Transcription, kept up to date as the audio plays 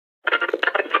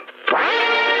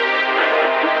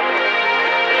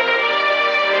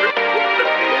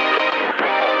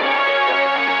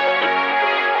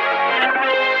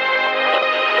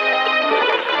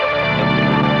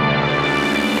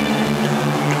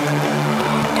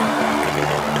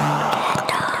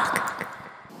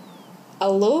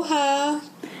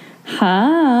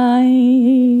Hi.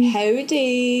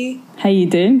 Howdy. How you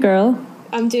doing, girl?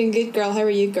 I'm doing good, girl. How are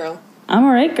you, girl? I'm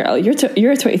alright, girl. You're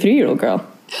a 23-year-old girl.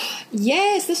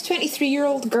 Yes, this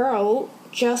 23-year-old girl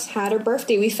just had her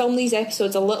birthday. We filmed these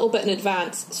episodes a little bit in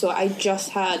advance, so I just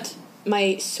had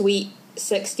my sweet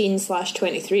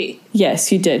 16/23.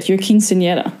 Yes, you did. Your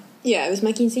quinceañera. Yeah, it was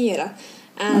my quinceañera.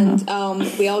 And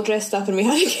we all dressed up and we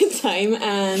had a good time.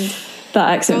 And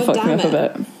that accent fucked me up a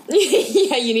bit.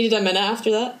 Yeah, you needed a minute after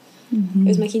that. It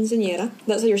was my quinceañera.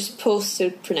 That's how you're supposed to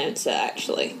pronounce it,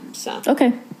 actually. So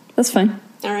okay, that's fine.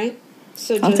 All right.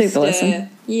 So I'll take the lesson.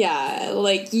 Yeah,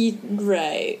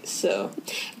 right. So,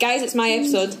 guys, it's my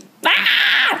episode.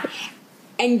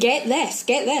 And get this,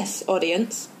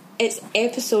 audience. It's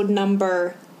episode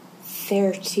number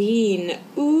 13.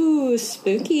 Ooh,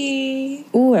 spooky.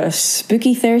 Ooh, a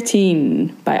spooky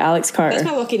 13 by Alex Carter.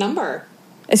 That's my lucky number.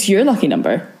 It's your lucky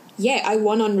number. Yeah, I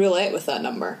won on roulette with that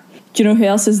number. Do you know who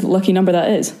else's lucky number that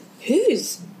is?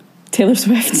 Whose? Taylor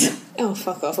Swift. Oh,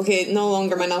 fuck off. Okay, no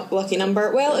longer my lucky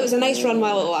number. Well, it was a nice run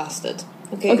while it lasted.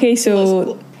 Okay,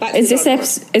 so is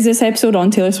this episode on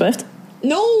Taylor Swift?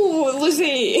 No,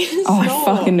 Lucy. Oh, I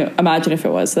fucking imagine if it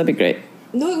was. That'd be great.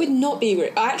 No, it would not be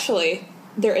great. Actually,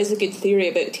 there is a good theory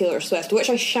about Taylor Swift, which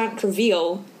I shan't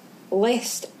reveal,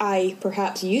 lest I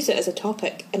perhaps use it as a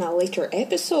topic in a later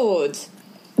episode.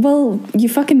 Well, you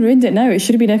fucking ruined it now. It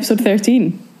should have been episode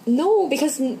 13. No,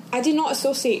 because I do not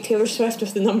associate Taylor Swift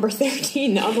with the number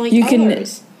 13, unlike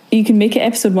others. You can make it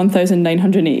episode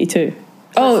 1982.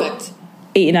 Perfect. Oh,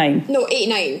 89. No,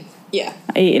 89. Yeah.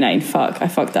 89, fuck. I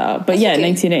fucked that up. But That's yeah, okay.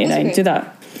 1989. Okay. Do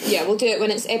that. Yeah, we'll do it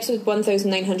when it's episode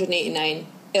 1989.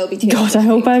 It'll be Taylor God, Swift. I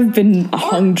hope I've been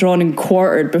hung, drawn and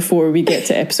quartered before we get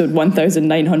to episode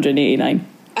 1989.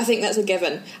 I think that's a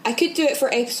given. I could do it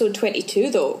for episode 22,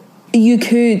 though. You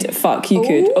could. Fuck, you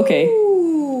could. Okay.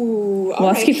 Well,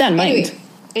 let's keep that in mind.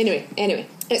 Anyway,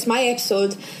 it's my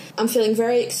episode. I'm feeling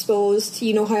very exposed.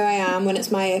 You know how I am when it's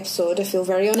my episode. I feel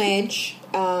very on edge.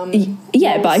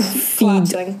 Yeah, but I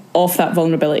feed off that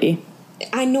vulnerability.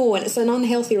 I know, and it's an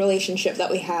unhealthy relationship that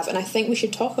we have, and I think we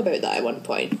should talk about that at one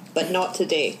point, but not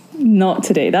today. Not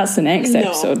today. That's the next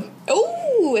episode.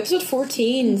 Oh, episode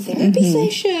 14, therapy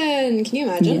session. Can you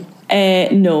imagine?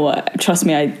 No, trust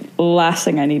me, last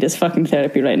thing I need is fucking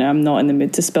therapy right now. I'm not in the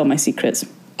mood to spill my secrets.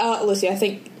 Lucy, I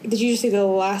think, did you just say the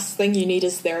last thing you need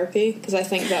is therapy? Because I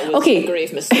think that was a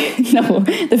grave mistake. No,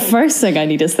 the first thing I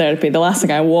need is therapy. The last thing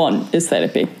I want is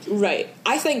therapy. Right.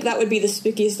 I think that would be the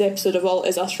spookiest episode of all,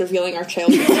 is us revealing our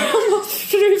childhood trauma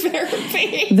through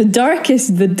therapy. The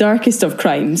darkest of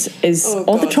crimes is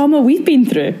all the trauma we've been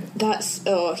through. That's,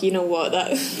 you know what,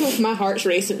 that my heart's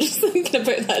racing just thinking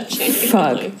about that.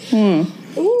 Fuck.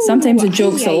 Ooh, sometimes a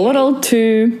joke's a little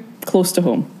too close to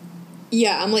home.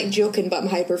 Yeah, I'm joking, but I'm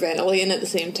hyperventilating at the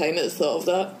same time at the thought of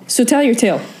that. So tell your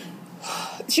tale.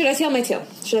 Should I tell my tale?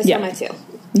 My tale?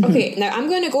 Mm-hmm. Okay, now I'm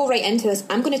going to go right into this.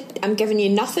 I'm giving you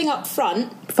nothing up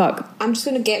front. Fuck. I'm just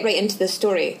going to get right into the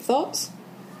story. Thoughts?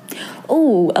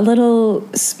 Oh, a little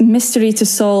mystery to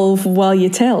solve while you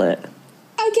tell it.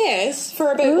 I guess,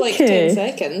 for about 10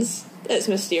 seconds. It's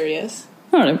mysterious.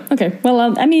 Alright, okay.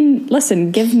 Well, I mean,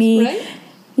 listen, give me... Right?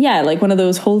 Yeah, like one of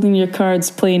those holding your cards,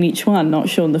 playing each one, not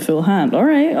showing the full hand. All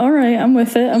right, I'm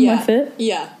with it. I'm with it.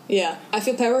 Yeah. I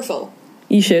feel powerful.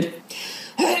 You should.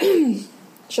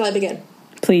 Shall I begin?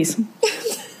 Please.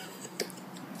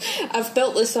 I've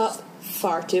built this up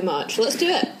far too much. Let's do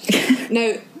it.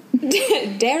 Now,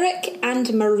 Derek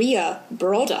and Maria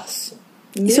Broaddus.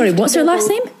 Sorry, what's her last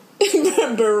name?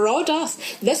 Broaddus.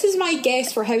 This is my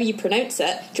guess for how you pronounce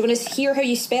it. Do you want to hear how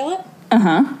you spell it?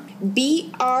 Uh-huh.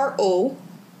 B-R-O...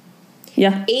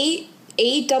 Yeah.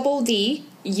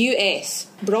 A-double-D-U-S.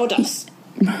 Broaddus.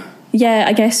 Yeah,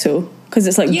 I guess so. Because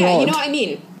it's broad. Yeah, you know what I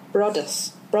mean.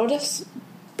 Broaddus.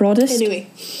 Anyway.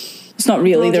 It's not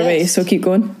real either way, so keep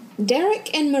going.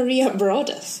 Derek and Maria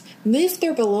Broaddus moved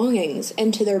their belongings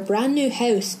into their brand new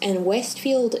house in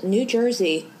Westfield, New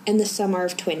Jersey in the summer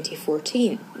of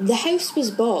 2014. The house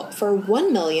was bought for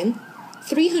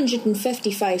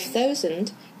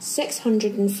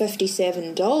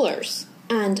 $1,355,657.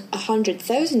 And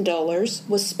 $100,000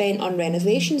 was spent on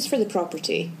renovations for the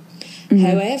property. Mm-hmm.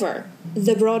 However,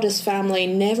 the Broaddus family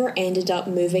never ended up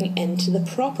moving into the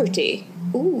property.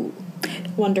 Ooh,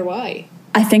 wonder why?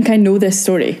 I think I know this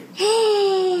story.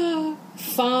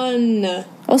 Fun.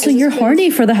 Also, you're horny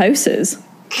for the houses.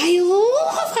 I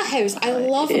love a house. I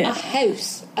love a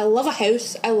house. I love a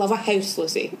house. I love a house,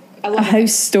 Lucy. I love a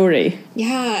house story.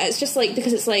 Yeah, it's just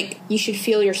because it's you should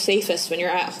feel your safest when you're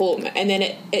at home, and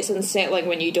then it's unsettling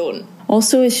when you don't.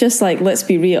 Also, it's just let's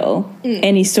be real.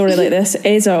 Any story like this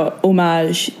is a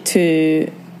homage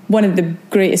to one of the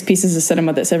greatest pieces of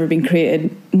cinema that's ever been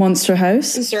created, Monster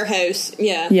House. Monster House,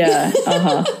 yeah. Yeah,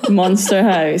 Monster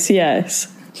House,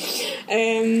 yes.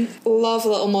 Love a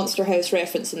little Monster House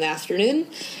reference in the afternoon.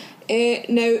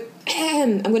 Now,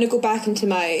 I'm going to go back into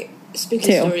my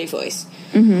spooky story voice.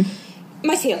 Mm-hmm.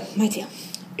 My tale.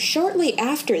 Shortly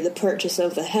after the purchase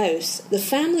of the house, the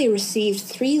family received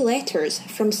 3 letters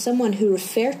from someone who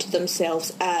referred to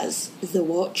themselves as the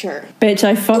Watcher. Bitch,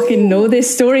 I fucking know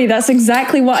this story. That's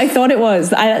exactly what I thought it was.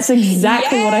 That's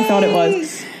exactly what I thought it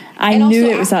was. I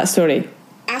knew it was that story.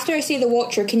 After I say the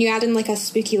Watcher, can you add in like a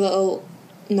spooky little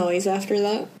noise after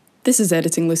that? This is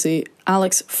Editing Lucy.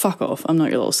 Alex, fuck off. I'm not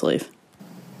your little slave.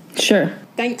 Sure.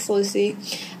 Thanks, Lucy.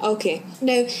 Okay.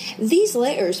 Now, these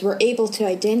letters were able to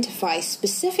identify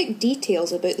specific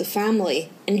details about the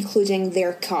family, including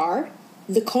their car,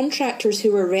 the contractors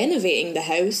who were renovating the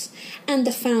house, and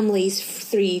the family's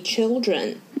 3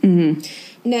 children.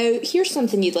 Mm-hmm. Now, here's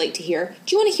something you'd like to hear.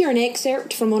 Do you want to hear an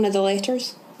excerpt from one of the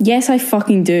letters? Yes, I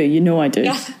fucking do. You know I do.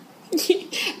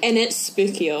 And it's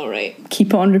spooky, all right.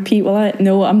 Keep it on repeat while I...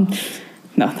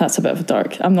 No, that's a bit of a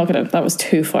dark. I'm not gonna... That was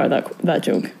too far, that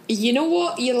joke. You know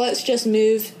what? Let's just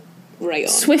move right on.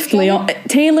 Swiftly on.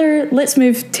 Let's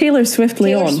move Taylor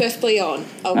swiftly on. Swiftly on.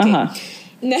 Okay.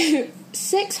 Now,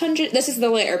 600... This is the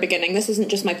letter beginning. This isn't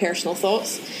just my personal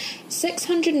thoughts.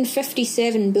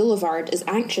 657 Boulevard is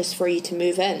anxious for you to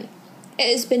move in.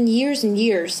 It has been years and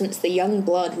years since the young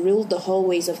blood ruled the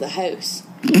hallways of the house.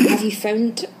 Have you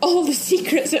found all the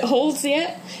secrets it holds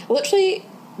yet? Literally...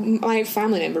 My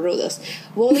family member wrote this.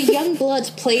 Will the young bloods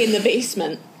play in the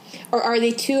basement? Or are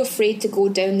they too afraid to go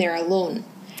down there alone?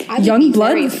 Young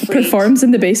blood performs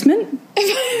in the basement?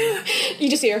 You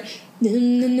just hear...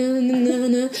 I'm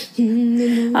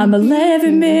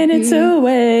 11 minutes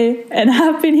away and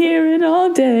I've been hearing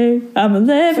all day. I'm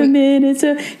 11 minutes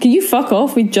away. Can you fuck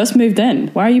off? We just moved in.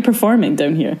 Why are you performing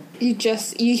down here? You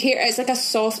hear... It's like a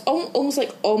soft... Almost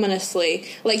like ominously.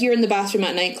 Like you're in the bathroom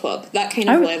at a nightclub. That kind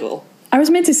of level. I was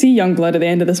meant to see Youngblood at the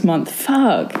end of this month.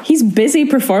 Fuck. He's busy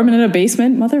performing in a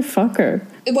basement. Motherfucker.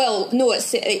 Well, no,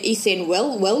 he's saying,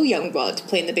 will Youngblood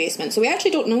play in the basement? So we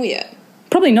actually don't know yet.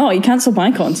 Probably not. He cancelled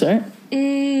my concert.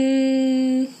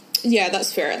 Yeah,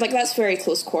 that's fair. Like, that's very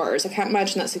close quarters. I can't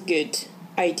imagine that's a good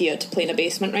idea to play in a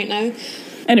basement right now.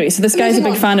 Anyway, so this guy's a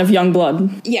big fan of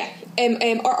Youngblood. Yeah.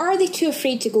 Or are they too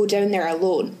afraid to go down there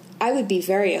alone? I would be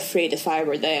very afraid if I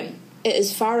were them. It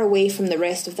is far away from the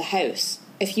rest of the house.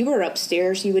 If you were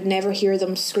upstairs, you would never hear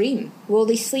them scream. Will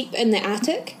they sleep in the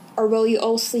attic? Or will you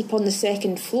all sleep on the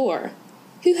 2nd floor?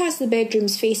 Who has the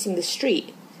bedrooms facing the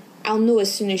street? I'll know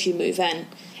as soon as you move in.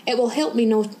 It will help me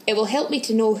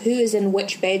to know who is in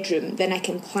which bedroom, then I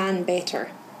can plan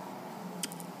better.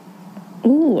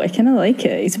 Ooh, I kind of like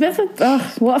it. He's a bit of a...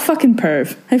 what a fucking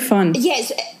perv. How fun.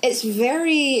 Yes, it's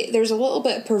very... There's a little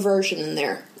bit of perversion in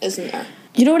there, isn't there?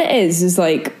 You know what it is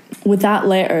like, with that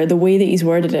letter, the way that he's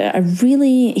worded it,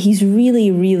 he's really,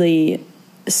 really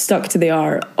stuck to the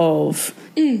art of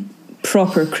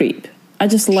proper creep. I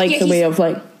just like the way of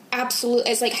like...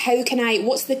 Absolutely. It's like,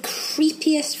 what's the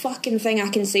creepiest fucking thing I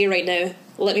can say right now?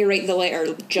 Let me write the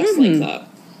letter just like that.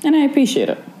 And I appreciate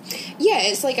it. Yeah,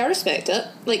 it's like, I respect it.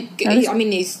 Like, I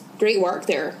mean, he's great work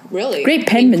there, really. Great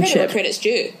penmanship. Credit where credit's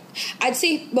due. I'd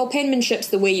say, well, penmanship's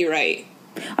the way you write.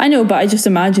 I know, but I just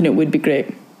imagine it would be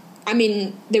great. I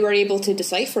mean, they were able to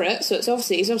decipher it, so it's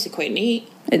obviously quite neat.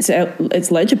 It's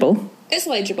legible. It's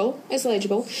legible.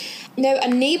 Now, a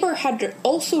neighbour had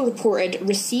also reported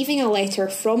receiving a letter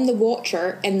from the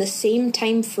Watcher in the same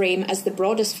time frame as the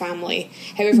Broaddus family.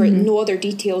 However, no other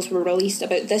details were released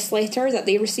about this letter that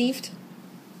they received.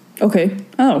 Okay.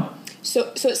 Oh.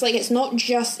 So it's like it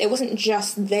wasn't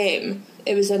just them.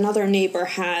 It was another neighbour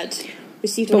had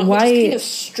received one, which is kind of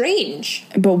strange.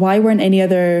 But why weren't any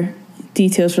other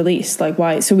details released? Like,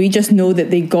 why? So we just know that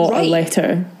they got a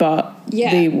letter, but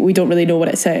we don't really know what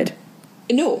it said.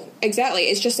 No, exactly.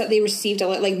 It's just that they received a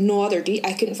letter. Like, no other...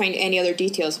 I couldn't find any other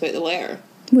details about the letter.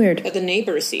 Weird. That the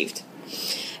neighbour received.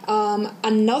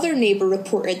 Another neighbour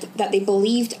reported that they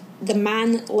believed the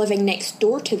man living next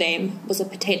door to them was a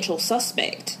potential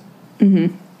suspect.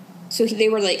 Mm-hmm. So they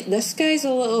were like, this guy's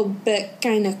a little bit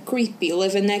kind of creepy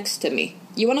living next to me.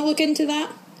 You want to look into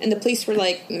that? And the police were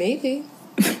like, maybe.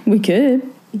 We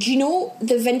could. Do you know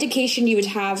the vindication you would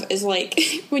have is like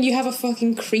when you have a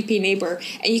fucking creepy neighbour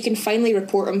and you can finally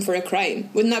report him for a crime?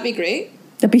 Wouldn't that be great?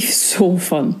 That'd be so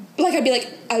fun. Like,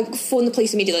 I'd phone the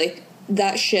police immediately.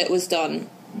 That shit was done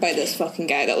by this fucking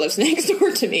guy that lives next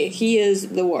door to me. He is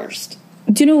the worst.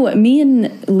 Do you know what? Me and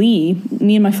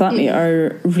my flatmate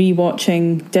are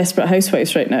rewatching Desperate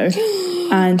Housewives right now.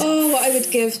 And what I would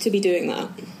give to be doing that.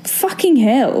 fucking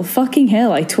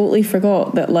hell, I totally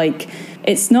forgot that, like,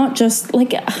 it's not just,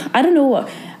 like, I don't know,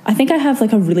 I think I have,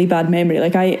 like, a really bad memory.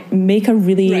 Like, I make a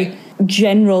really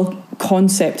general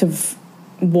concept of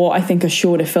what I think a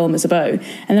show or a film is about.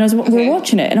 And then we were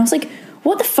watching it, and I was like,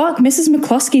 what the fuck? Mrs.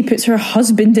 McCluskey puts her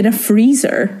husband in a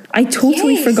freezer. I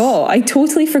totally forgot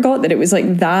that it was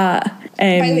like that.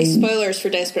 By the way, spoilers for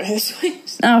Desperate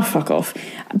Housewives. Oh, fuck off.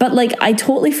 But, like, I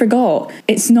totally forgot.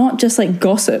 It's not just, like,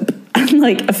 gossip and,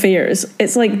 like, affairs.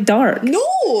 It's, like, dark.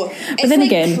 No! But then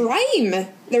again, crime.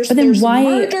 There's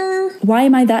murder. Why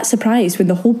am I that surprised when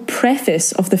the whole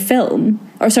preface of the film,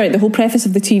 the whole preface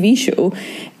of the TV show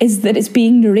is that it's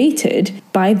being narrated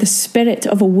by the spirit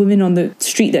of a woman on the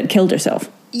street that killed herself?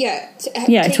 Yeah,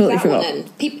 I totally forgot.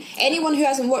 Anyone who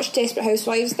hasn't watched Desperate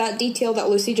Housewives, that detail that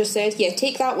Lucy just said,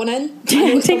 take that one in.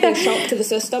 Take that shock to the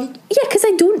system. Yeah, because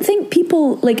I don't think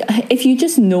people, like, if you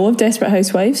just know of Desperate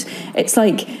Housewives, it's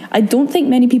like, I don't think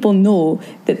many people know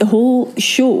that the whole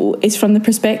show is from the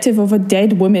perspective of a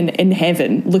dead woman in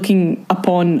heaven looking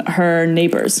upon her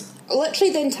neighbours.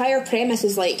 Literally, the entire premise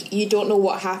is like, you don't know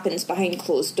what happens behind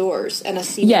closed doors in a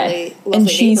seemingly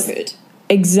lovely neighbourhood.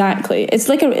 Exactly. It's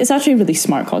actually a really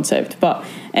smart concept. But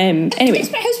anyway,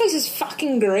 Desperate Housewives is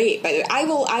fucking great. By the way, I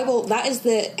will. That is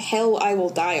the hill I will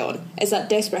die on. Is that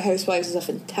Desperate Housewives is a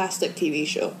fantastic TV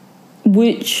show.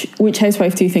 Which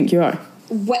housewife do you think you are?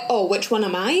 Which one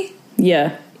am I?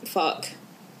 Yeah. Fuck.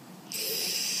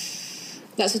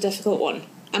 That's a difficult one.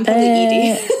 I'm probably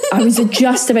Edie. I was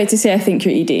just about to say I think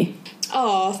you're Edie.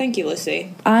 Oh, thank you,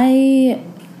 Lucy.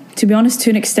 To be honest, to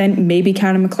an extent, maybe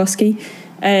Karen McCluskey.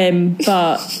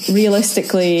 But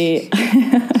realistically,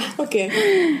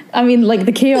 okay. I mean, like,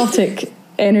 the chaotic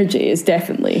energy is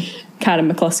definitely Karen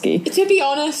McCluskey. To be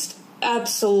honest,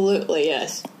 absolutely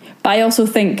yes. But I also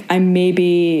think I may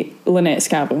be Lynette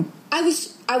Scavo. I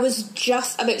was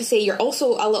just about to say you're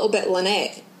also a little bit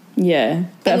Lynette. Yeah,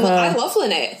 I love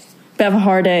Lynette. Bit of a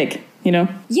hard egg, you know.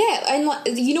 Yeah,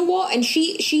 and you know what? And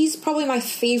she's probably my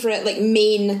favourite, like,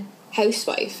 main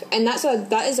housewife, and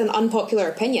that is an unpopular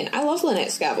opinion. I love Lynette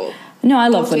Scavo. No, I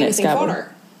love Lynette Scavo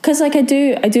because, like, I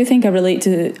do think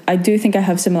I do think I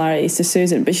have similarities to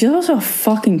Susan, but she's also a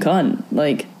fucking cunt.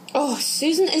 Like,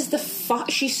 Susan is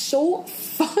she's so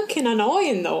fucking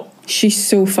annoying though. She's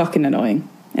so fucking annoying.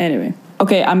 Anyway,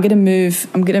 okay, I'm gonna move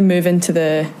into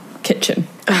the kitchen.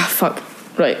 Fuck.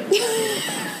 Right.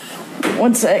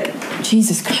 1 sec.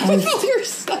 Jesus Christ.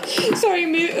 Sorry,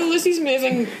 Lucy's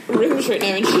moving rooms right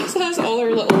now, and she just has all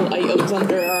her little items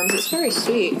under her arms. It's very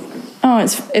sweet. Oh,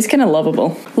 it's kind of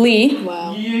lovable. Lee.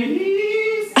 Wow.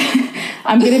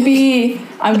 I'm gonna be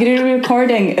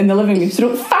recording in the living room, so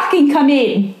don't fucking come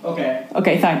in. Okay.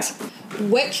 Okay, thanks.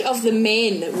 Which of the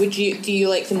men do you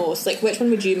like the most? Like, which one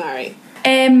would you marry?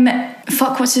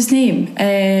 Fuck, what's his name?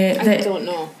 I don't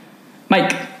know.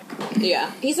 Mike.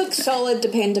 Yeah, he's like solid,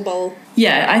 dependable.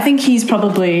 Yeah, I think he's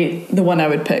probably the one I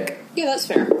would pick. Yeah, that's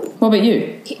fair. What about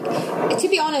you? To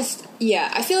be honest,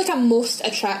 yeah, I feel like I'm most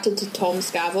attracted to Tom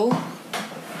Scavo.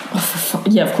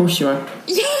 Yeah, of course you are.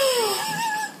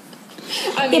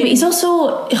 I mean, yeah, but he's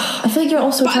also... I feel like you're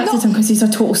also attracted to him because he's a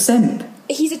total simp.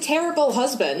 He's a terrible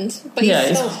husband, but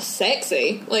he's still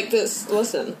sexy. Like, this,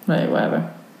 listen. Right,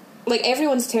 whatever. Like,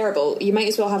 everyone's terrible. You might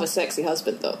as well have a sexy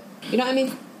husband, though. You know what I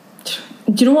mean?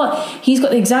 Do you know what? He's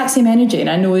got the exact same energy, and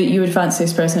I know that you would fancy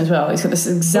this person as well. He's got this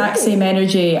exact same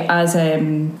energy as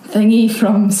thingy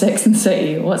from Sex and the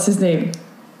City. What's his name?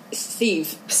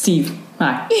 Steve.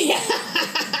 Aye.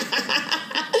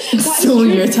 That's so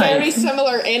your type. Very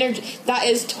similar energy. That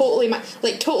is totally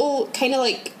like total kind of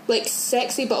like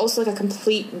sexy, but also like a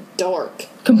complete dork.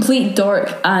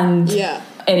 And yeah.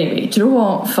 Anyway, do you know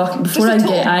what? Fuck. Before I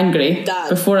get angry,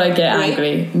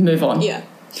 move on.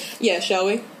 Yeah. Shall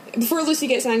we? Before Lucy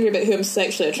gets angry about who I'm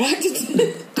sexually attracted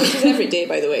to, which is every day,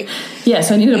 by the way. Yeah,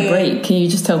 so I need a break. Can you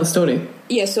just tell the story?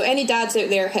 Yeah, so any dads out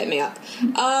there, hit me up.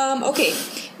 Okay,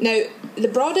 now, the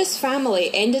Broaddus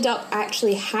family ended up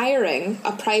actually hiring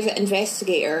a private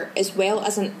investigator as well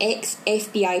as an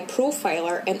ex-FBI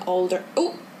profiler in order...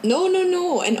 Oh,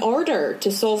 no, in order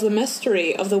to solve the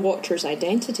mystery of the Watcher's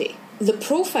identity. The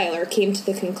profiler came to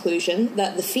the conclusion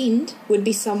that the fiend would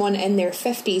be someone in their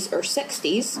 50s or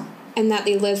 60s, and that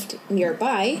they lived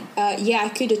nearby.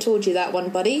 I could have told you that one,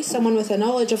 buddy. Someone with a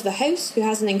knowledge of the house who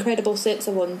has an incredible sense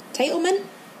of entitlement.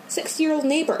 60-year-old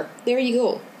neighbour. There you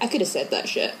go. I could have said that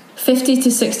shit. 50 to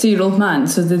 60-year-old man,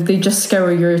 so did they just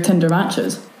scour your Tinder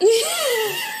matches?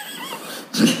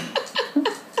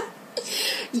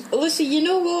 Lucy, you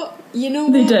know what?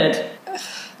 They did.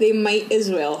 They might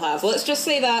as well have. Let's just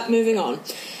say that, moving on.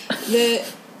 The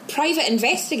private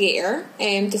investigator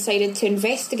decided to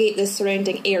investigate the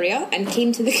surrounding area and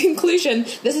came to the conclusion,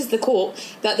 this is the quote,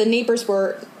 that the neighbours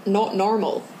were not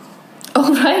normal.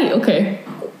 Oh, right, okay.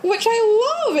 Which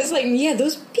I love. It's like, yeah,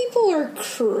 those people are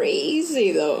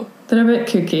crazy, though. They're a bit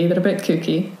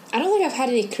kooky. I don't think I've had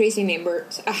any crazy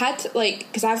neighbours. I had, like,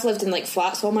 because I've lived in, like,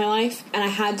 flats all my life, and I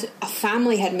had a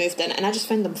family had moved in, and I just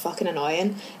found them fucking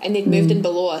annoying, and they'd moved in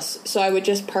below us, so I would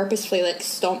just purposefully, like,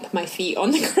 stomp my feet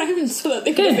on the ground so that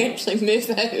they could eventually move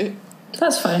out.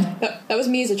 That's fine. That was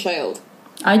me as a child.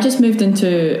 I just moved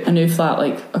into a new flat,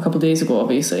 like, a couple of days ago,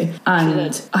 obviously,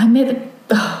 and I met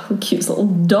the cute little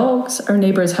dogs. Our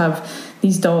neighbours have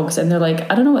these dogs, and they're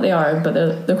like, I don't know what they are, but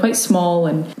they're quite small,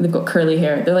 and they've got curly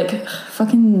hair. They're like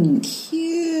fucking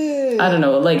cute. I don't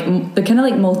know, like they're kind of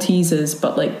like Maltesers,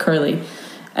 but like curly.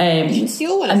 You should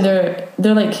steal one of them.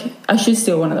 They're like, I should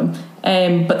steal one of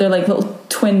them. But they're like little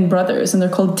twin brothers, and they're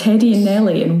called Teddy and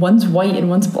Nelly, and one's white and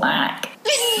one's black.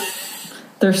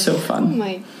 They're so fun. Oh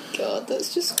my god,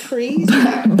 that's just crazy.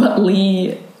 But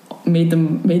Lee made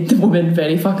the woman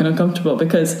very fucking uncomfortable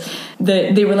because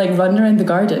they were like running around the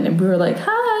garden, and we were like,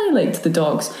 hi, like, to the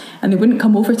dogs, and they wouldn't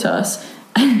come over to us.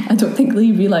 I don't think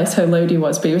Lee realised how loud he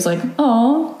was, but he was like,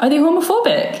 oh, are they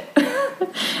homophobic?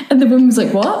 And the woman was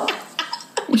like, what?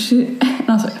 And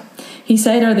I was like, he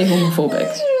said, are they homophobic?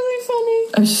 That's really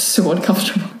funny. I was just so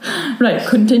uncomfortable. Right,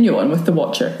 continue on with The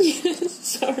Watcher.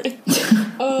 Sorry.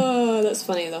 Oh, that's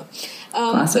funny though.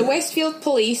 Classic. The Westfield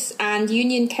Police and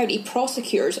Union County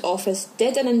Prosecutor's Office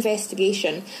did an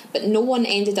investigation, but no one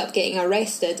ended up getting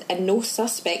arrested, and no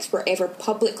suspects were ever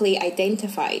publicly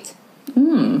identified.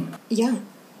 Yeah.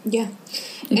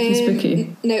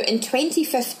 Spooky. Now, in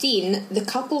 2015, the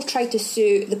couple tried to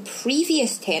sue the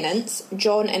previous tenants,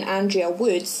 John and Andrea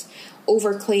Woods,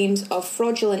 over claims of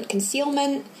fraudulent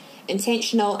concealment,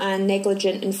 intentional and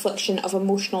negligent infliction of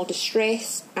emotional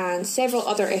distress, and several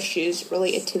other issues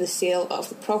related to the sale of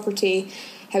the property.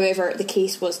 However, the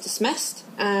case was dismissed,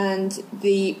 and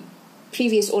the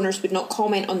previous owners would not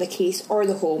comment on the case or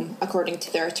the home, according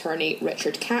to their attorney,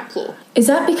 Richard Kaplow. Is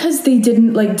that because they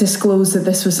didn't like disclose that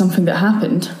this was something that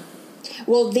happened?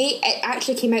 Well, it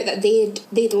actually came out that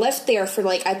they'd lived there for,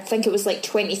 like, I think it was like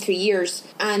 23 years,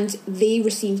 and they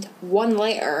received one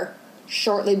letter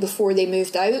shortly before they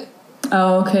moved out.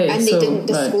 Oh, okay. And they didn't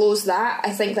disclose that.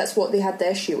 I think that's what they had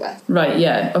the issue with. Right,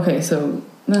 yeah. Okay, so,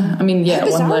 I mean, yeah,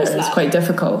 one letter is quite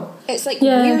difficult. It's like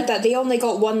weird that they only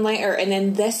got one letter, and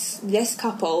then this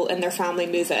couple and their family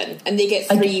move in, and they get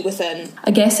three within.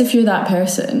 I guess if you're that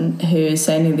person who is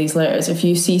sending these letters, if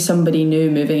you see somebody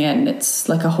new moving in, it's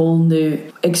like a whole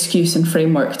new excuse and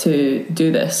framework to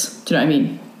do this. Do you know what I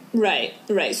mean? Right.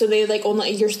 So they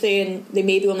you're saying they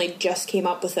maybe only just came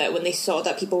up with it when they saw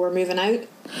that people were moving out?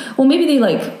 Well, maybe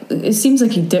it seems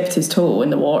like he dipped his toe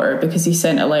in the water because he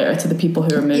sent a letter to the people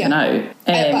who were moving out.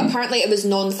 But apparently it was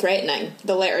non-threatening,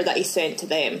 the letter that he sent to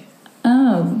them.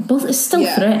 Oh, well, it's still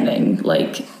threatening,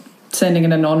 like sending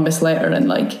an anonymous letter and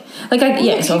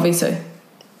yes, obviously.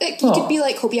 You could be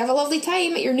like, hope you have a lovely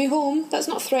time at your new home. That's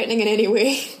not threatening in any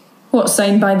way. What,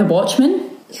 signed by the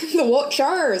Watchman? The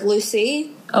Watcher,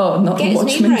 Lucy. Oh, not Get the Watchman.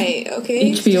 His name right,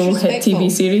 okay? HBO hit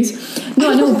TV series.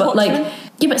 No, I know, but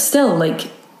but still,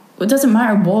 it doesn't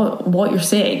matter what you're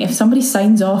saying. If somebody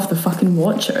signs off the fucking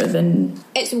Watcher, then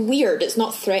it's weird. It's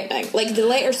not threatening. Like, the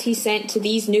letters he sent to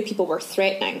these new people were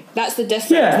threatening. That's the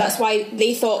difference. Yeah. That's why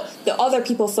they thought, the other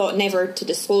people thought never to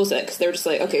disclose it, because they were just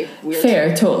like, okay, weird.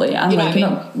 Fair, totally. And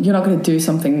you're not going to do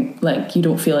something like you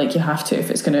don't feel like you have to if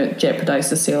it's going to jeopardise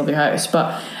the sale of your house.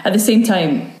 But at the same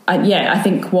time, I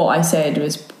think what I said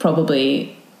was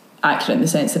probably accurate in the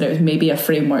sense that it was maybe a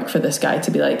framework for this guy to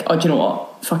be like, oh, do you know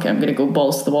what? Fuck it, I'm going to go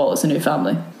balls to the wall. It's a new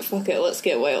family. Fuck it, let's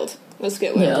get wild.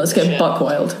 Yeah, let's get buck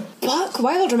wild. Buck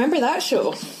Wild, remember that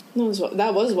show?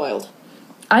 That was wild.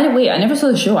 I never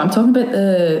saw the show. I'm talking about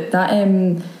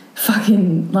that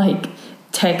fucking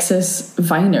Texas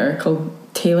Viner called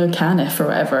Taylor Caniff or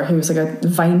whatever, who was like a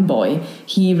Vine boy.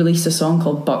 He released a song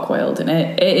called Buck Wild, and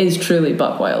it is truly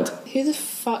buck wild. Who the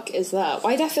fuck is that?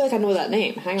 Why do I feel like I know that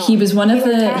name? Hang on. He was one of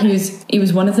the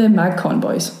MagCon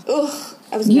boys. Ugh,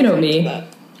 I was. You know me,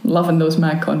 loving those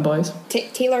MagCon boys.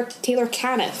 Taylor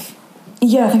Caniff.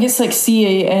 Yeah, I think it's like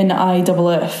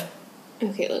Caniff.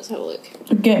 Okay, let's have a look.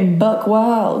 Getting buck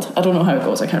wild. I don't know how it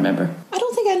goes. I can't remember. I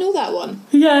don't think I know that one.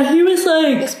 Yeah, he was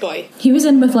this boy. He was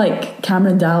in with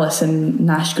Cameron Dallas and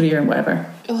Nash Greer and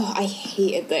whatever. Oh, I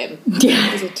hated them.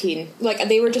 Yeah. As a teen,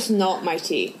 they were just not my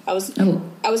tea. I was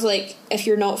like, if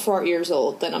you're not 40 years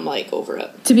old, then I'm over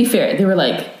it. To be fair, they were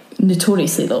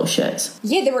notoriously little shits.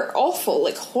 Yeah, they were awful,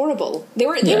 like horrible. They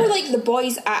were like the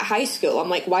boys at high school. I'm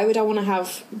like, why would I want to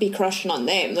be crushing on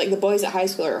them? Like, the boys at high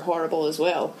school are horrible as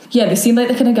well. Yeah, they seem like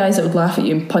the kind of guys that would laugh at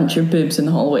you and punch your boobs in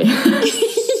the hallway.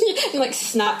 And like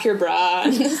snap your bra,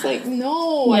 and it's like,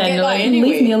 no, yeah, I get that anyway.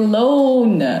 Leave me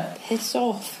alone. Piss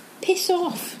off. Piss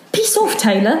off. Piss off,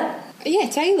 Tyler. Yeah,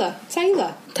 Tyler.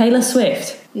 Taylor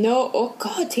Swift. No, oh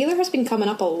god, Taylor has been coming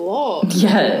up a lot.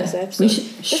 Yeah, this episode.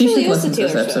 She really should listen to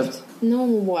this episode.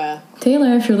 No.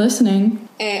 Taylor, if you're listening.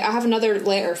 I have another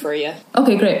letter for you.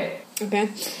 Okay, great. Okay,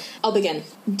 I'll begin.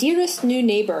 Dearest new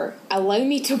neighbour, allow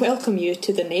me to welcome you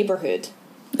to the neighbourhood.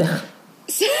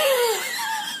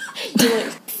 You're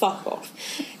like, fuck off.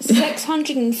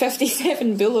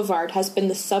 657 Boulevard has been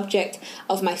the subject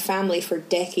of my family for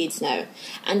decades now,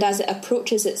 and as it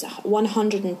approaches its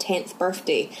 110th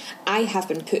birthday, I have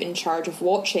been put in charge of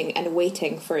watching and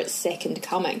waiting for its second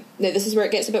coming. Now, this is where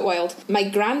it gets a bit wild. My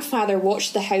grandfather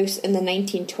watched the house in the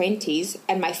 1920s,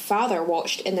 and my father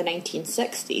watched in the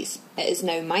 1960s. It is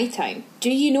now my time.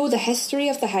 Do you know the history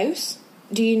of the house?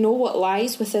 Do you know what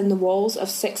lies within the walls of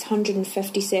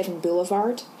 657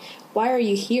 Boulevard? Why are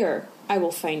you here? I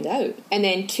will find out. And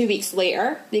then 2 weeks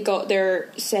later, they got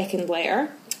their second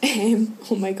letter.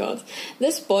 Oh my god.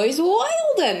 This boy's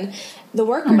wildin'. The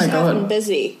workers have been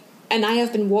busy, and I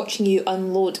have been watching you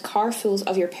unload carfuls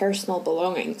of your personal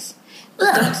belongings. The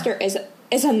dumpster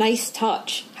is a nice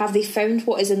touch. Have they found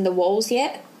what is in the walls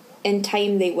yet? In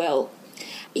time they will.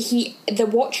 The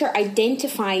watcher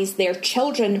identifies their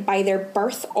children by their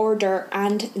birth order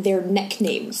and their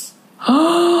nicknames.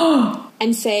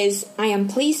 And says, I am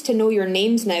pleased to know your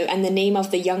names now and the name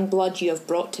of the young blood you have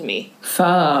brought to me.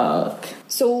 Fuck.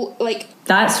 So, like...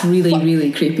 That's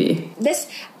really creepy.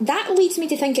 That leads me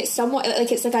to think it's somewhat...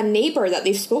 Like, it's like a neighbour that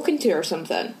they've spoken to or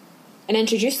something. And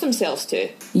introduced themselves to.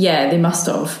 Yeah, they must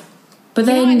have. But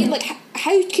then... You know what I mean? Like,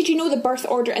 how could you know the birth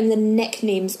order and the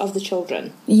nicknames of the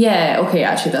children? Yeah, okay,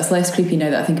 actually, that's less creepy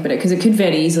now that I think about it, because it could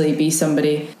very easily be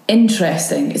somebody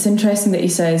interesting. It's interesting that he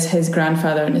says his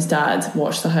grandfather and his dad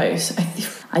watched the house.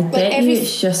 I bet you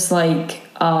it's just like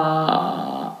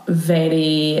a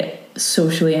very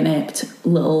socially inept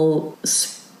little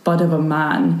spud of a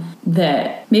man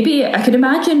that maybe I could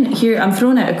imagine here. I'm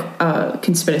throwing out a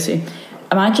conspiracy.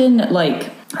 I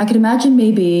could imagine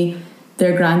maybe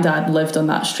their granddad lived on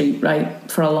that street, right,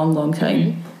 for a long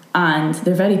time, and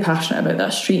they're very passionate about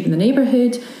that street in the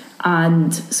neighbourhood,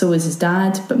 and so is his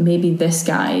dad, but maybe this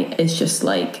guy is just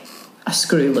like a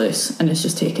screw loose and is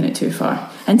just taking it too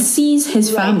far and sees his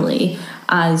family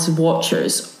as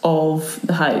watchers of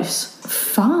the house.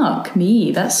 Fuck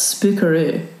me, that's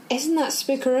spookaroo. Isn't that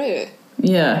spookaroo?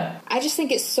 Yeah. I just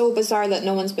think it's so bizarre that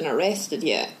no one's been arrested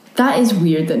yet. That is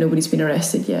weird that nobody's been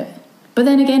arrested yet. But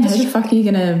then again, how the fuck are you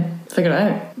going to figure it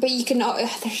out? But you cannot...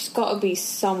 There's got to be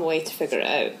some way to figure it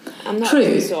out. I'm not True. a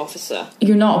police officer.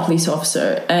 You're not a police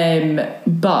officer,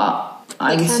 but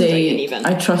I would say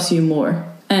I trust you more.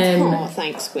 Oh,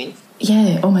 thanks, Queen.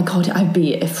 Yeah, oh my god,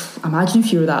 imagine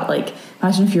if you were that, like,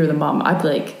 imagine if you were the mum, I'd be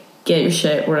like, get your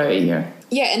shit, we're out of here.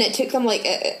 Yeah, and it took them, like,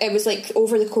 it was, like,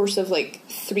 over the course of, like,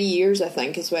 3 years, I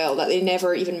think, as well, that they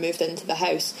never even moved into the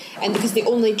house. And because they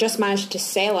only just managed to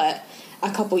sell it a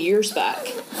couple years back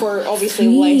for obviously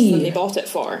less than they bought it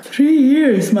for. 3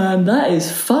 years, man, that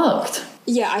is fucked.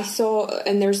 Yeah, I saw,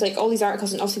 and there's like all these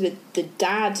articles, and obviously the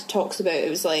dad talks about it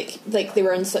was like they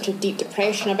were in such a deep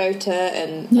depression about it,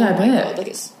 and yeah, oh my god, like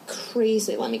it's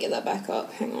crazy. Let me get that back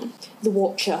up. Hang on. The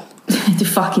Watcher. The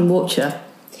fucking Watcher.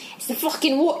 It's the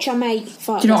fucking Watcher, mate.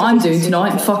 Fuck. Do you know what I'm doing? Do you know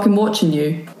I'm fucking watching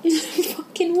you?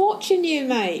 Fucking watching you,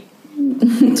 mate.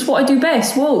 It's what I do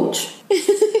best, watch.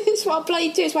 It's what I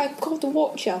bloody do. It's why I'm called the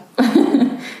Watcher.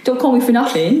 Don't call me for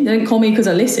nothing. They don't call me because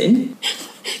I listen.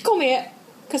 Call me it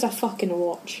because I fucking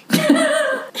watch.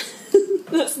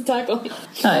 That's the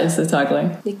tagline. That is the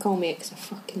tagline. They call me it because I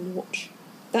fucking watch.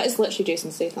 That is literally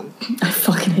Jason Statham. I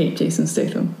fucking hate Jason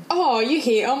Statham. Oh, you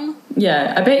hate him?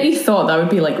 Yeah, I bet you thought that would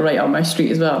be like right on my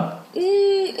street as well.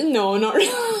 No, not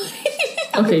really.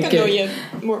 Okay, I good. know you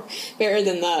more better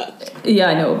than that. Yeah,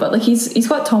 I know, but like he's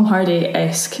got Tom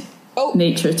Hardy-esque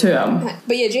nature to him.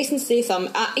 But yeah, Jason Statham.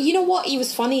 You know what? He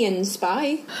was funny in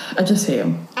Spy. I just hate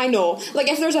him. I know. Like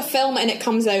if there's a film and it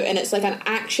comes out and it's like an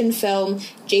action film,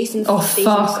 Jason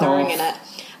Statham starring in it.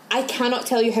 I cannot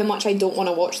tell you how much I don't want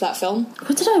to watch that film.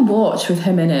 What did I watch with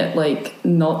him in it, like,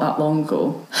 not that long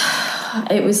ago?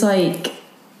 It was like...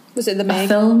 Was it The Meg? A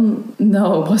film?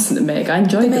 No, it wasn't The Meg. I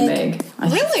enjoyed The Meg.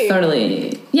 Really?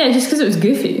 Thoroughly. Yeah, just because it was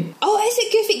goofy. Oh, is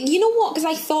it goofy? You know what? Because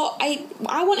I thought...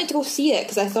 I wanted to go see it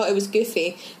because I thought it was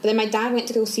goofy. But then my dad went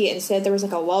to go see it and said there was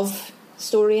like a love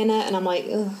story in it. And I'm like,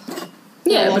 ugh.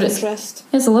 Yeah, love but interest.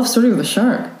 it's a love story with a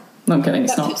shark. No, I'm kidding.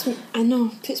 It's That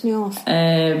not. puts me off.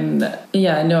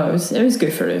 Yeah, no, it was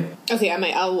good for you. Okay,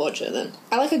 I'll watch it then.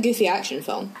 I like a goofy action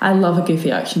film. I love a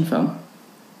goofy action film.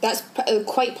 That's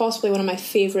quite possibly one of my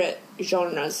favourite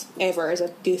genres ever, is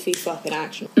a goofy fucking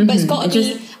action. But it's got to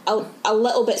be a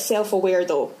little bit self-aware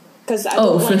though, because I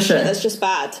don't like shit that's just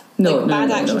bad. No,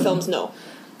 bad action films, no.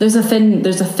 There's a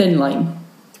thin line.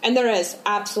 And there is,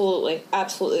 absolutely,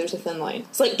 there's a thin line.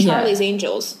 It's like Charlie's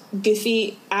Angels,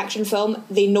 goofy action film,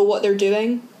 they know what they're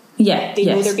doing. Yeah, They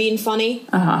know they're being funny.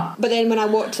 Uh-huh. But then when I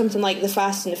watch something like The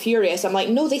Fast and the Furious, I'm like,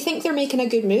 no, they think they're making a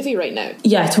good movie right now.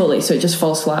 Yeah, totally, so it just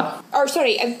falls flat. Or,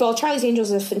 sorry, well, Charlie's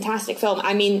Angels is a fantastic film.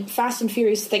 I mean, Fast and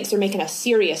Furious thinks they're making a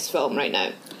serious film right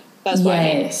now. That's what I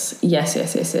mean.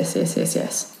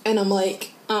 Yes. And I'm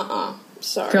like,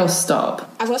 sorry. Girl,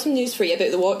 stop. I've got some news for you about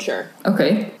The Watcher.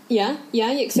 Okay. Yeah,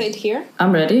 you excited to hear?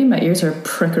 I'm ready, my ears are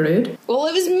prickarooed. Well,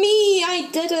 it was me, I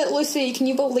did it, Lucy, can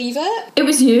you believe it? It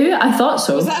was you, I thought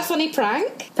so. Was that a funny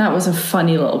prank? That was a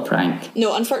funny little prank.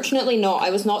 No, unfortunately not, I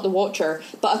was not The Watcher,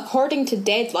 but according to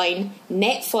Deadline,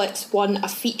 Netflix won a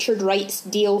featured rights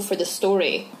deal for the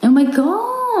story. Oh my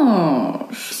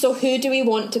gosh. So who do we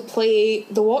want to play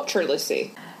The Watcher,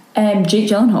 Lucy? Jake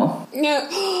Gyllenhaal. Yeah.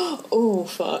 Oh,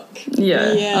 fuck.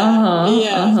 Yeah. Yeah.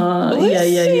 Yeah.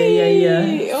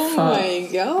 Oh Fuck. my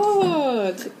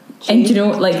god. And you know,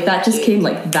 like, that just came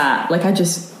like that. Like, That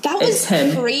was it's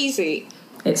him. crazy.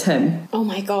 It's him. Oh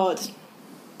my god.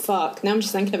 Fuck. Now I'm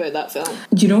just thinking about that film.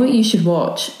 Do you know what you should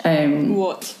watch?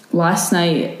 What? Last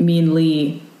night, me and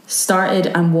Lee started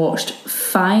and watched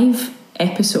 5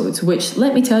 episodes, which,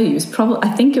 let me tell you, is probably,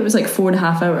 I think it was like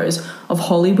 4.5 hours of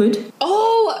Hollywood.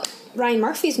 Oh, Ryan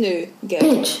Murphy's new gig.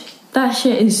 Bitch, that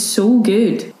shit is so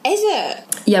good. Is it?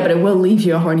 Yeah, but it will leave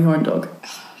you a horny horn dog.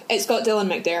 It's got Dylan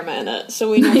McDermott in it,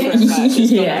 so we know for a fact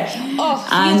it's Yeah.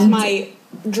 he's my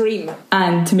dream.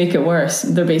 And to make it worse,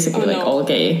 they're basically no. all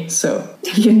gay, so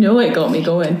you know it got me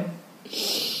going.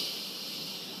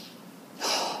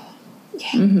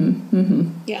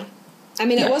 Yeah. Yeah. I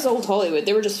mean, it was old Hollywood.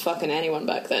 They were just fucking anyone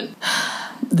back then.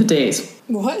 The days.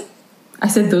 What? I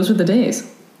said those were the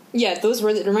days. Yeah, those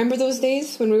were... Remember those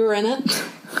days when we were in it?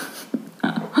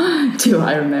 Do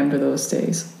I remember those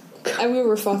days? And we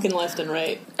were fucking left and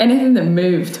right. Anything that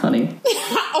moved, honey.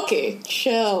 Okay,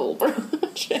 chill, bro.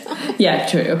 Chill. Yeah,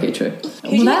 true. Okay, true. Who's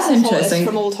Well, that's the hottest interesting.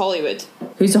 from old Hollywood?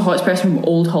 Who's the hottest person from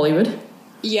old Hollywood?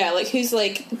 Yeah, like, who's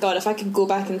like... God, if I could go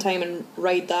back in time and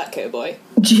ride that cowboy.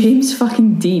 James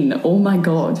fucking Dean. Oh my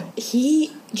god. Do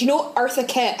you know Eartha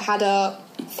Kitt had a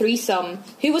threesome?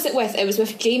 Who was it with? It was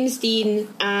with James Dean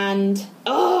and...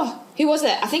 who was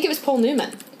it? I think it was Paul Newman.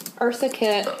 Eartha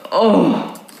Kitt.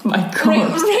 Oh my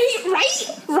god.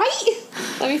 Right.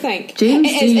 Let me think. James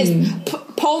Dean. It's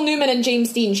Paul Newman and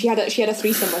James Dean. She had a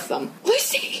threesome with them.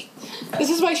 Lucy, this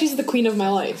is why she's the queen of my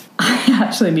life. I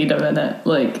actually need a minute.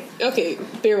 Like, okay,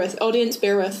 bear with, audience.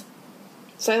 Bear with.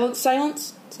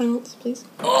 Silence, please.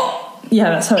 yeah,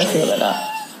 that's how I feel about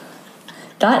that.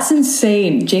 That's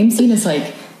insane. James Dean is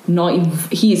like not even.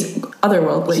 He's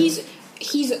otherworldly.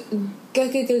 He's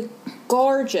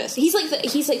gorgeous. He's like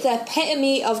the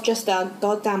epitome of just a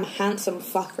goddamn handsome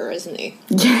fucker, isn't he?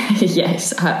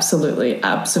 Yes, absolutely,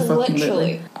 absolutely.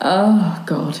 Literally. Oh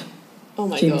god. Oh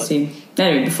my James god. Dean.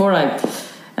 Anyway, before I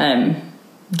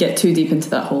get too deep into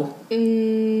that hole.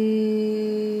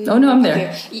 Oh no, I'm there.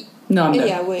 Okay. No, I'm there.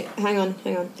 Yeah, wait. Hang on.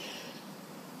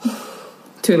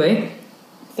 Too late.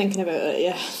 Thinking about it,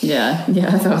 yeah. Yeah,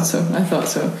 I thought so. Okay,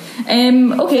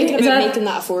 Thinking is about that making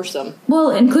that a foursome.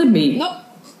 well? Include me. No.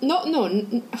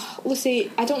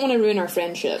 Lucy, I don't want to ruin our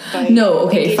friendship by No,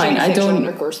 okay, engaging fine. in I sexual don't-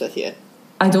 intercourse with you.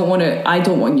 I don't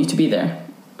want you to be there,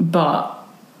 but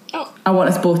I want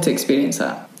us both to experience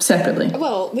that separately.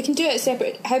 Well, we can do it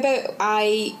separate. How about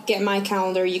I get my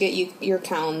calendar, you get your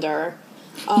calendar.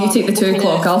 You take the 2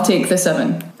 o'clock. I'll take the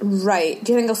 7. Right.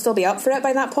 Do you think I'll still be up for it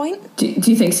by that point? Do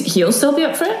you think he'll still be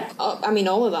up for it? I mean,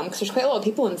 all of them, because there's quite a lot of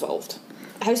people involved.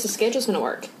 How's the schedule's going to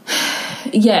work?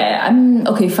 Yeah.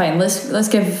 Okay. Fine. Let's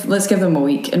give them a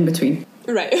week in between.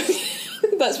 Right.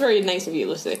 That's very nice of you,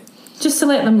 Lucy. Just to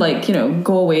let them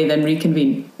go away, then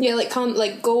reconvene. Yeah,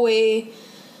 go away.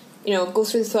 Go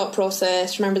through the thought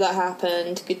process. Remember that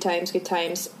happened. Good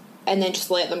times, and then just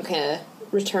let them kind of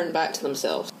return back to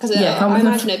themselves. Because I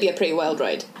imagine it'd be a pretty wild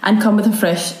ride. And come with a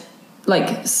fresh,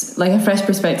 a fresh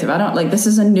perspective. I don't this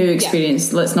is a new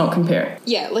experience. Yeah. Let's not compare.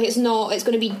 Yeah, it's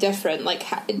going to be different.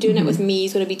 Doing it with me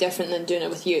is going to be different than doing it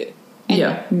with you. And,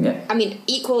 yeah. I mean,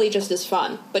 equally just as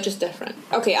fun, but just different.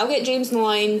 Okay, I'll get James in the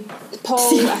line. Paul,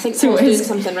 I think so Paul's doing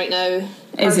something right now.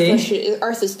 Is he?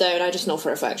 Earth is down. I just know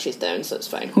for a fact she's down, so it's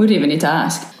fine. We don't even need to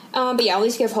ask. But yeah, at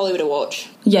least give Hollywood a watch.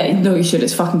 Yeah, no, you should.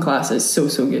 It's fucking class. It's so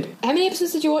good. How many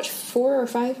episodes did you watch? 4 or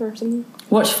 5 or something?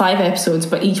 Watched 5 episodes,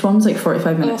 but each one's like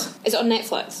 45 minutes. Oh, is it on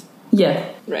Netflix? Yeah.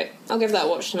 Right. I'll give that a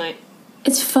watch tonight.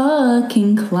 It's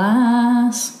fucking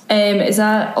class. Is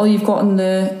that all you've got on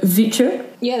the Voucher?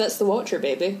 Yeah, that's The Watcher,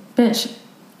 baby. Bitch,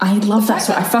 I love that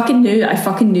song. I fucking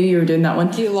knew you were doing that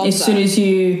one. You love as that.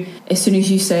 As soon as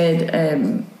you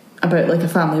said about like a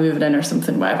family moving in or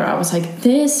something, whatever, I was like,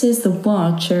 this is The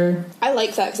Watcher. I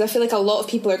like that because I feel like a lot of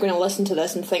people are going to listen to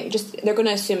this and think they're going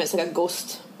to assume it's like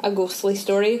a ghostly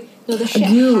story. No, the shit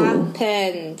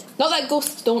happened. Not that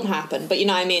ghosts don't happen, but you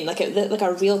know what I mean. Like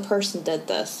a real person did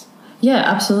this. Yeah,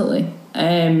 absolutely.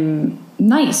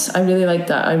 Nice. I really like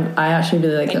that. I actually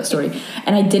really like that story.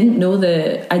 And I didn't know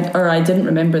I didn't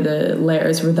remember the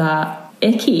letters were that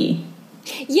icky.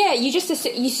 Yeah, you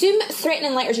assume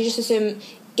threatening letters. You just assume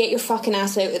get your fucking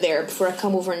ass out of there before I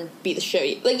come over and beat the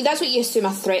shit. Like that's what you assume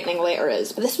a threatening letter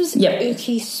is. But this was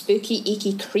ooky, spooky,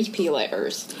 icky, creepy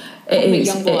letters. It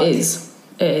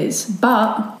is.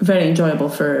 But very enjoyable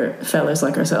for fellas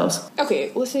like ourselves.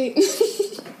 Okay, let's see.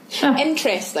 Yeah.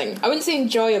 Interesting. I wouldn't say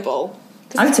enjoyable.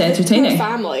 I would say entertaining.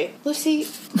 Family. Lucy.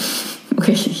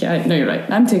 Okay, yeah, no, you're right.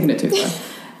 I'm taking it too far.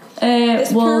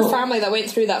 This poor family that went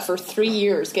through that for 3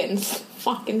 years, getting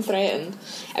fucking threatened,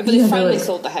 but they finally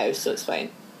sold the house, so it's fine.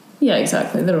 Yeah,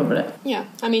 exactly. They're over it. Yeah,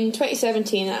 I mean,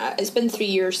 2017. It's been 3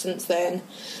 years since then.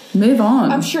 Move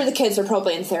on. I'm sure the kids are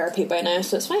probably in therapy by now,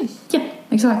 so it's fine. Yeah,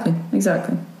 exactly.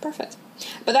 Perfect.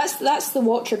 But that's The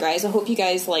Watcher, guys. I hope you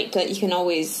guys liked it. You can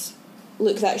always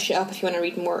look that shit up if you want to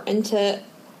read more into it.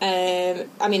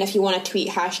 I mean, if you want to tweet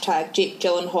hashtag Jake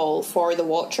Gyllenhaal for The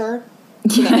Watcher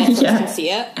so that Netflix can see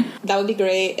it, that would be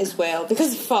great as well.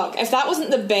 Because fuck, if that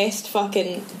wasn't the best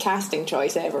fucking casting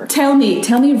choice ever. Tell me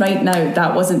right now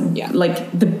that wasn't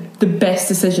like the best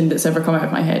decision that's ever come out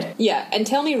of my head. Yeah, and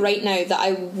tell me right now that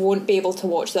I won't be able to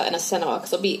watch that in a cinema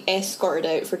because I'll be escorted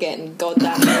out for getting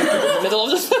goddamn naked in the middle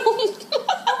of the film.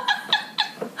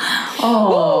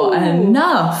 Oh,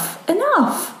 enough.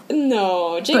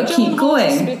 No, Jake but keep Gyllenhaal's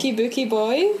going. a spooky booky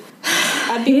boy.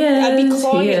 I'd be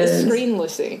clawing at the screen,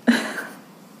 Lucy.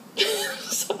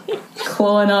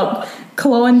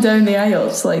 clawing down the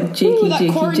aisles like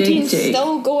Jakey. Quarantine's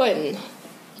still going.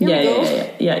 Yeah.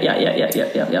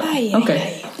 Aye,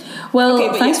 okay.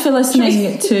 Well, thanks for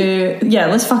listening to. Yeah,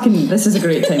 this is a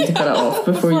great time to cut it off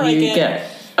before you get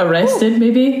arrested.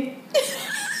 Maybe.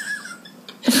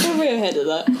 We're way ahead of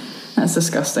that. That's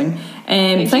disgusting.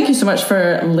 Thank you so much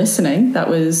for listening.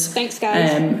 Thanks,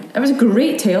 guys. It was a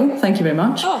great tale. Thank you very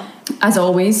much. Oh. As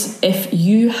always, if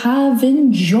you have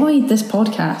enjoyed this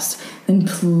podcast, then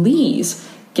please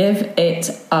give it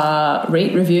a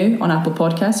rate review on Apple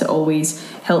Podcasts. It always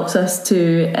helps us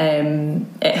to.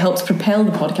 It helps propel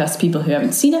the podcast to people who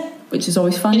haven't seen it, which is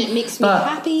always fun. And it makes me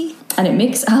happy. And it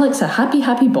makes Alex a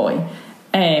happy boy.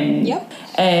 Yep.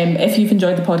 If you've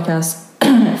enjoyed the podcast,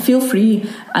 feel free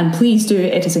and please do.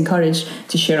 It is encouraged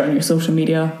to share it on your social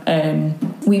media.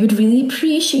 We would really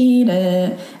appreciate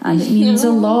it, and it means a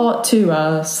lot to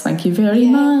us. Thank you very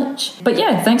much. But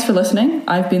yeah, thanks for listening.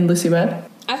 I've been Lucy Webb.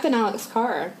 I've been Alex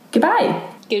Carter.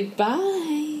 Goodbye.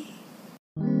 Goodbye.